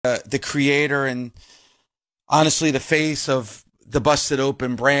the creator and honestly the face of the Busted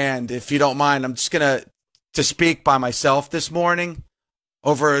Open brand. If you don't mind, I'm just gonna to speak by myself this morning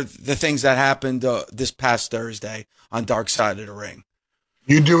over the things that happened this past Thursday on Dark Side of the Ring.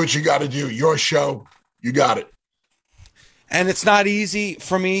 You do what you got to do. Your show. You got it. And it's not easy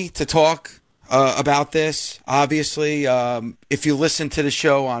for me to talk about this. Obviously, if you listen to the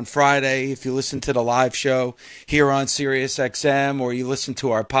show on Friday, if you listen to the live show here on Sirius XM, or you listen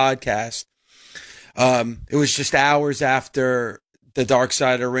to our podcast, it was just hours after the Dark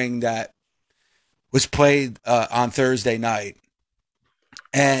Side of the Ring that was played on Thursday night.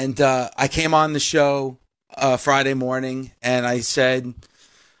 And I came on the show Friday morning and I said,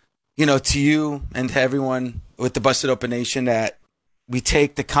 to you and to everyone with the Busted Open Nation, that we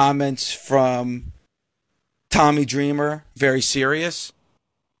take the comments from Tommy Dreamer very serious.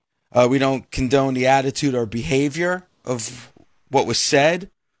 We don't condone the attitude or behavior of what was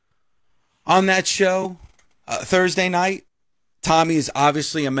said on that show Thursday night. Tommy is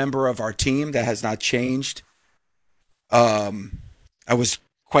obviously a member of our team. That has not changed. I was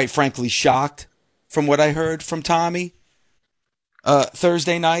quite frankly shocked from what I heard from Tommy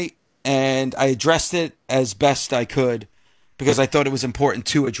Thursday night, and I addressed it as best I could because I thought it was important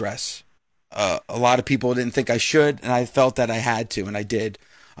to address. A lot of people didn't think I should, and I felt that I had to, and I did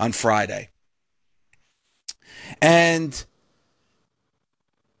on Friday. And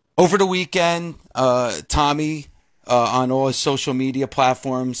over the weekend, Tommy, on all his social media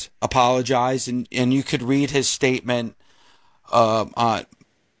platforms, apologized, and you could read his statement on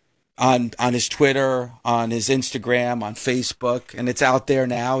his Twitter, on his Instagram, on Facebook, and it's out there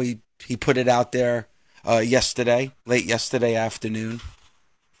now. He put it out there late yesterday afternoon.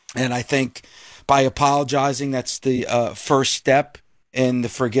 And I think by apologizing, that's the first step in the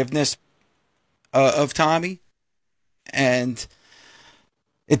forgiveness of Tommy. And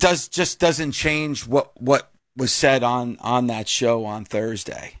it doesn't change what was said on that show on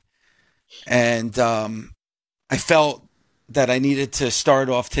Thursday. And I felt that I needed to start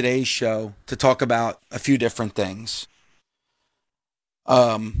off today's show to talk about a few different things.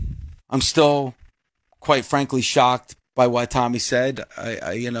 I'm still, quite frankly, shocked by what Tommy said.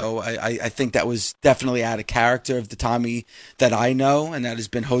 I think that was definitely out of character of the Tommy that I know and that has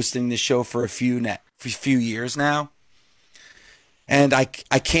been hosting this show for a few years now. And I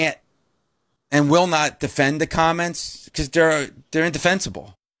can't and will not defend the comments because they're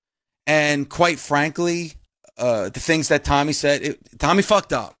indefensible. And quite frankly, the things that Tommy said, Tommy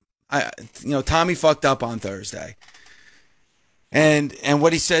fucked up. Tommy fucked up on Thursday. And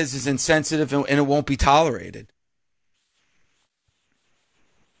what he says is insensitive and it won't be tolerated.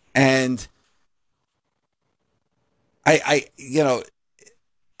 And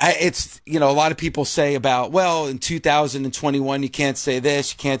it's, a lot of people say about, well, in 2021, you can't say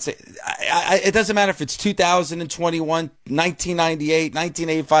this, you can't say, it doesn't matter if it's 2021, 1998,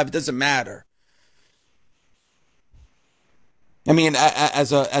 1985, it doesn't matter. I mean,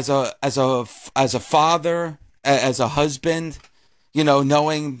 as a father, as a husband,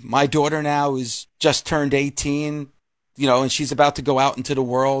 knowing my daughter now is just turned 18, and she's about to go out into the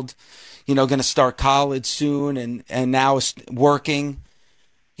world, going to start college soon and now is working.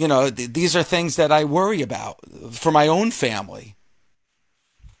 These are things that I worry about for my own family.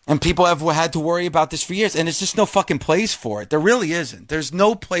 And people have had to worry about this for years, and there's just no fucking place for it. There really isn't. There's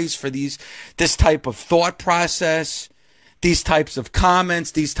no place for this type of thought process, these types of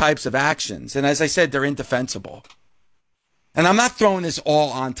comments, these types of actions. And as I said, they're indefensible. And I'm not throwing this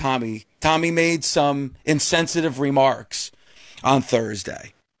all on Tommy. Tommy made some insensitive remarks on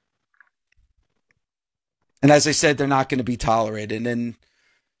Thursday. And as I said, they're not going to be tolerated. And,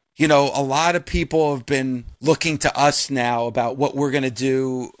 a lot of people have been looking to us now about what we're going to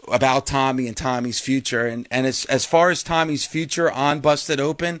do about Tommy and Tommy's future. And as far as Tommy's future on Busted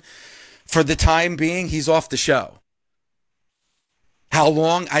Open, for the time being, he's off the show. How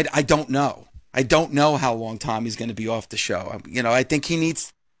long? I don't know. I don't know how long Tommy's going to be off the show. I think he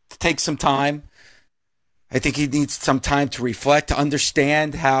needs to take some time. I think he needs some time to reflect, to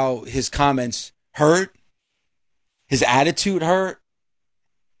understand how his comments hurt, his attitude hurt.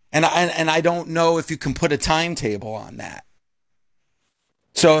 And I don't know if you can put a timetable on that.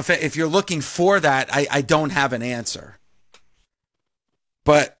 So if you're looking for that, I don't have an answer.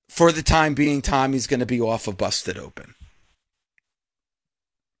 But for the time being, Tommy's going to be off of Busted Open.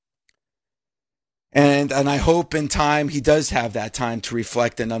 And I hope in time he does have that time to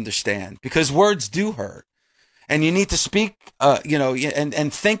reflect and understand, because words do hurt. And you need to speak,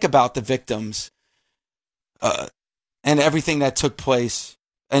 and think about the victims and everything that took place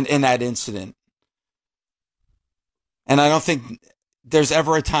in that incident. And I don't think there's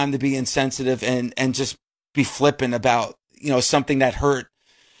ever a time to be insensitive and just be flippant about, something that hurt,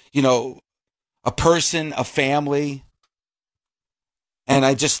 a person, a family. And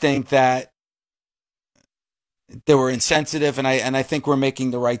I just think that they were insensitive, and I think we're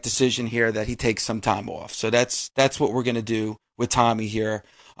making the right decision here that he takes some time off. So that's what we're going to do with Tommy here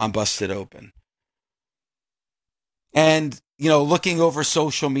on Busted Open. And, looking over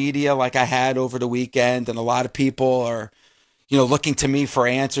social media like I had over the weekend, and a lot of people are, looking to me for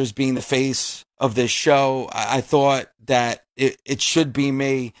answers, being the face of this show. I thought that it should be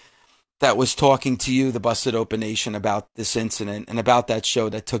me that was talking to you, the Busted Open Nation, about this incident and about that show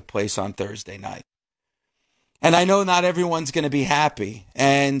that took place on Thursday night. And I know not everyone's going to be happy.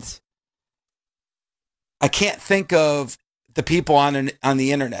 And I can't think of the people on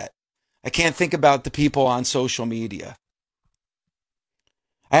the internet. I can't think about the people on social media.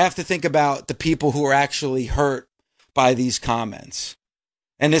 I have to think about the people who are actually hurt by these comments.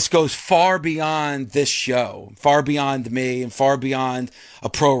 And this goes far beyond this show, far beyond me, and far beyond a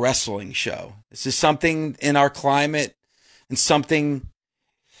pro wrestling show. This is something in our climate and something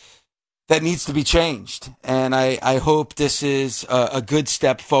that needs to be changed. And I hope this is a good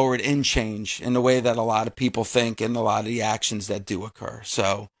step forward in change in the way that a lot of people think and a lot of the actions that do occur.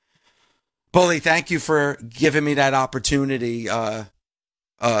 So, Bully, thank you for giving me that opportunity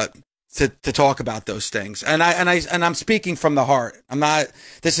to talk about those things. And I'm speaking from the heart.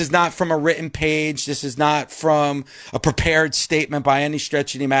 This is not from a written page. This is not from a prepared statement by any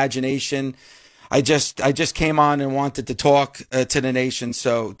stretch of the imagination. I just came on and wanted to talk to the nation.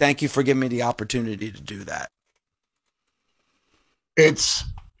 So thank you for giving me the opportunity to do that. It's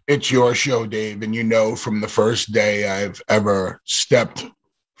your show, Dave. And from the first day I've ever stepped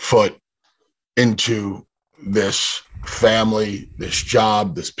foot into this family, this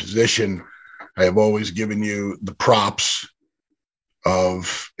job, this position, I have always given you the props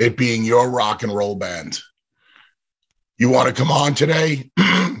of it being your rock and roll band. You want to come on today?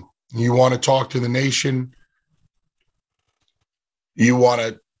 You want to talk to the nation? You want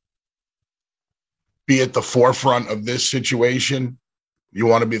to be at the forefront of this situation? You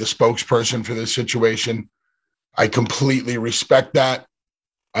want to be the spokesperson for this situation? I completely respect that.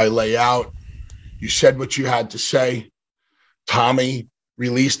 I lay out. You said what you had to say. Tommy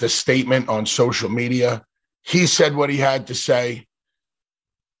released a statement on social media. He said what he had to say.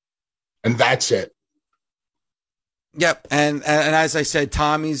 And that's it. Yep. And as I said,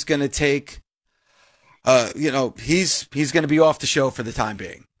 Tommy's going to take, he's going to be off the show for the time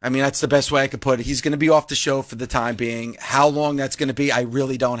being. I mean, that's the best way I could put it. He's going to be off the show for the time being. How long that's going to be, I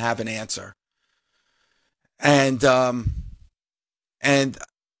really don't have an answer. And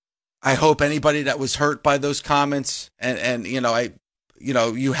I hope anybody that was hurt by those comments you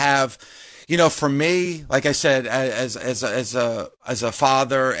have, for me, like I said, as a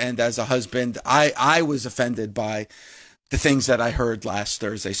father and as a husband, I was offended by the things that I heard last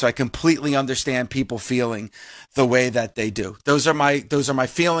Thursday. So I completely understand people feeling the way that they do. Those are my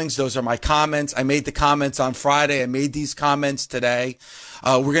feelings. Those are my comments. I made the comments on Friday. I made these comments today.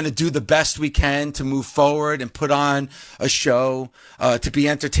 We're going to do the best we can to move forward and put on a show to be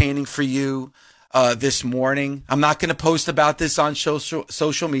entertaining for you this morning. I'm not going to post about this on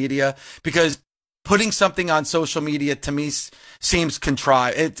social media because putting something on social media to me seems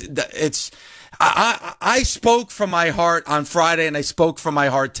contrived. I spoke from my heart on Friday and I spoke from my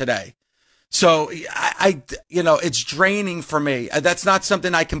heart today. So it's draining for me. That's not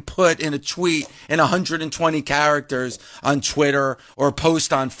something I can put in a tweet in 120 characters on Twitter or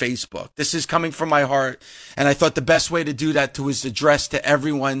post on Facebook. This is coming from my heart. And I thought the best way to do that was address to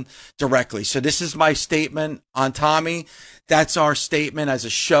everyone directly. So this is my statement on Tommy. That's our statement as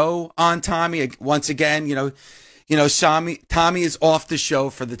a show on Tommy. Once again, Tommy is off the show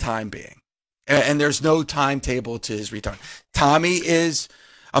for the time being. And there's no timetable to his return. Tommy is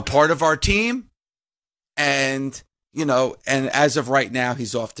a part of our team. And as of right now,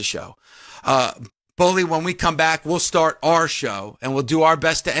 he's off the show. Bully, when we come back, we'll start our show and we'll do our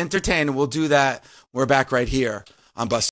best to entertain. And we'll do that. We're back right here on Bus.